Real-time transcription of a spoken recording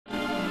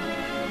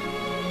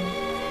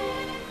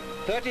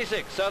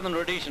36 southern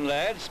Rhodesian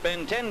lads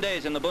spend 10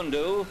 days in the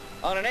Bundu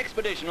on an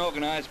expedition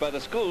organised by the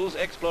school's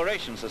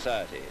Exploration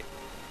Society.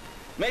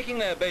 Making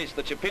their base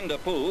the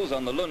Chipinda pools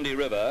on the Lundi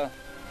River,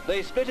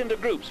 they split into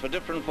groups for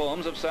different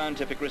forms of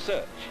scientific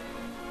research.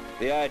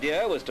 The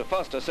idea was to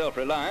foster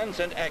self-reliance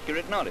and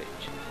accurate knowledge,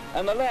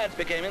 and the lads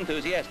became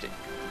enthusiastic.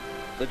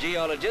 The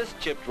geologists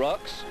chipped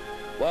rocks,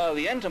 while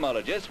the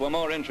entomologists were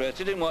more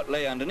interested in what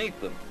lay underneath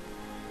them.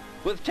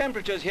 With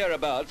temperatures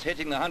hereabouts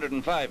hitting the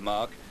 105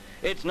 mark,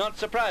 it's not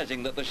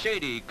surprising that the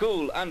shady,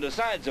 cool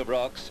undersides of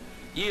rocks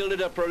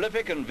yielded a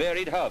prolific and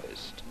varied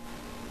harvest.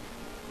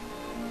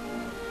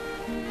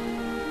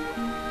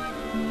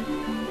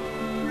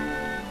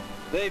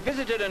 They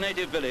visited a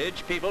native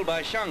village peopled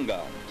by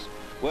Shangans,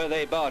 where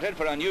they bartered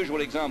for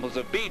unusual examples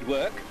of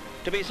beadwork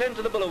to be sent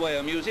to the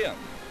Bulawayo Museum.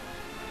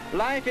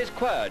 Life is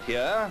quiet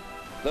here,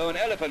 though an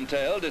elephant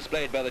tail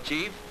displayed by the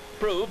chief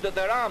proved that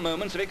there are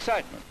moments of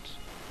excitement.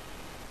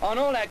 On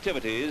all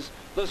activities,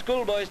 the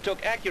schoolboys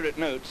took accurate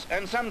notes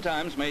and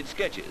sometimes made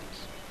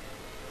sketches.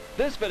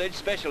 This village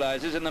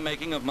specializes in the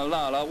making of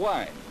Malala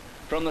wine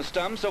from the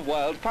stumps of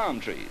wild palm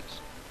trees.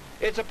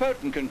 It's a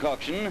potent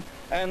concoction,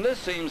 and this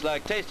seems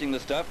like tasting the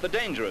stuff the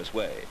dangerous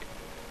way.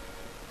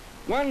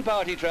 One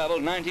party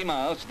traveled 90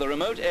 miles to the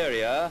remote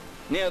area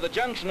near the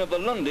junction of the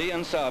Lundi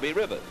and Sabi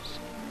rivers.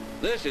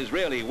 This is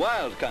really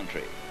wild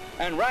country,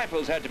 and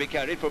rifles had to be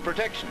carried for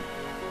protection.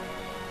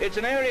 It's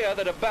an area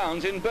that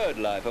abounds in bird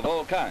life of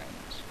all kinds.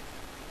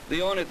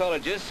 The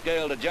ornithologists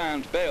scaled a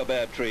giant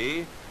baobab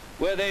tree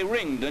where they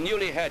ringed a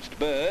newly hatched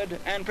bird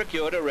and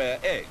procured a rare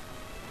egg.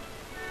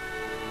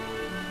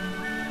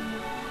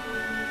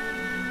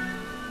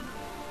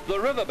 The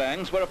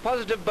riverbanks were a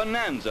positive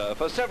bonanza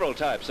for several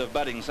types of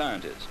budding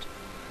scientists.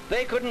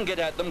 They couldn't get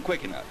at them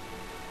quick enough.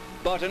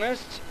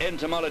 Botanists,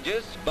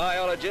 entomologists,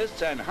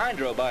 biologists and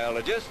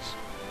hydrobiologists,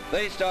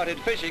 they started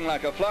fishing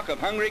like a flock of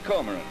hungry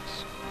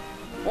cormorants.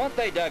 What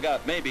they dug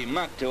up may be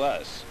muck to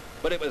us,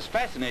 but it was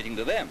fascinating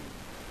to them.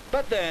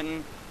 But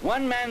then,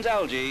 one man's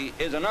algae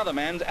is another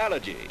man's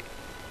allergy.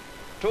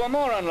 To a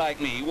moron like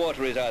me,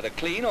 water is either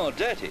clean or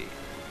dirty,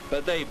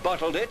 but they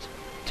bottled it,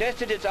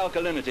 tested its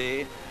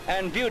alkalinity,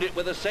 and viewed it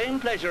with the same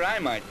pleasure I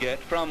might get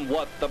from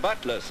what the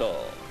butler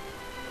saw.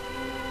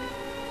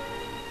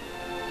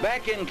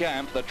 Back in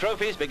camp, the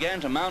trophies began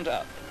to mount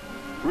up.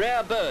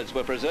 Rare birds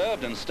were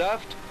preserved and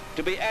stuffed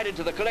to be added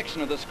to the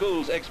collection of the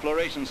school's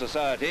Exploration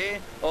Society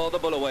or the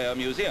Bulawayo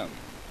Museum.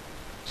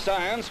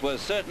 Science was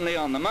certainly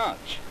on the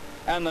march,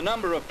 and the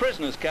number of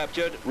prisoners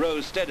captured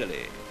rose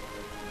steadily.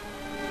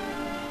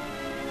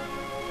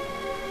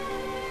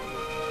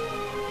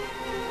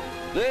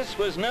 This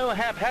was no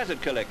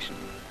haphazard collection.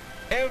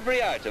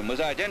 Every item was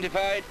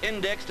identified,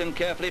 indexed and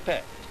carefully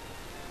packed.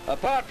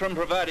 Apart from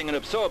providing an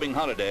absorbing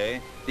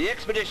holiday, the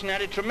expedition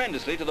added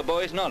tremendously to the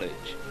boys'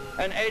 knowledge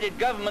and aided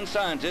government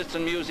scientists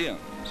and museums.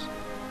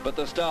 But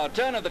the star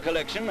turn of the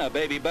collection, a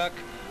baby buck,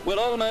 will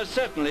almost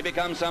certainly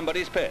become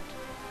somebody's pet.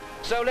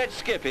 So let's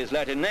skip his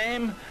Latin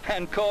name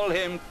and call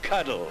him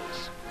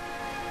Cuddles.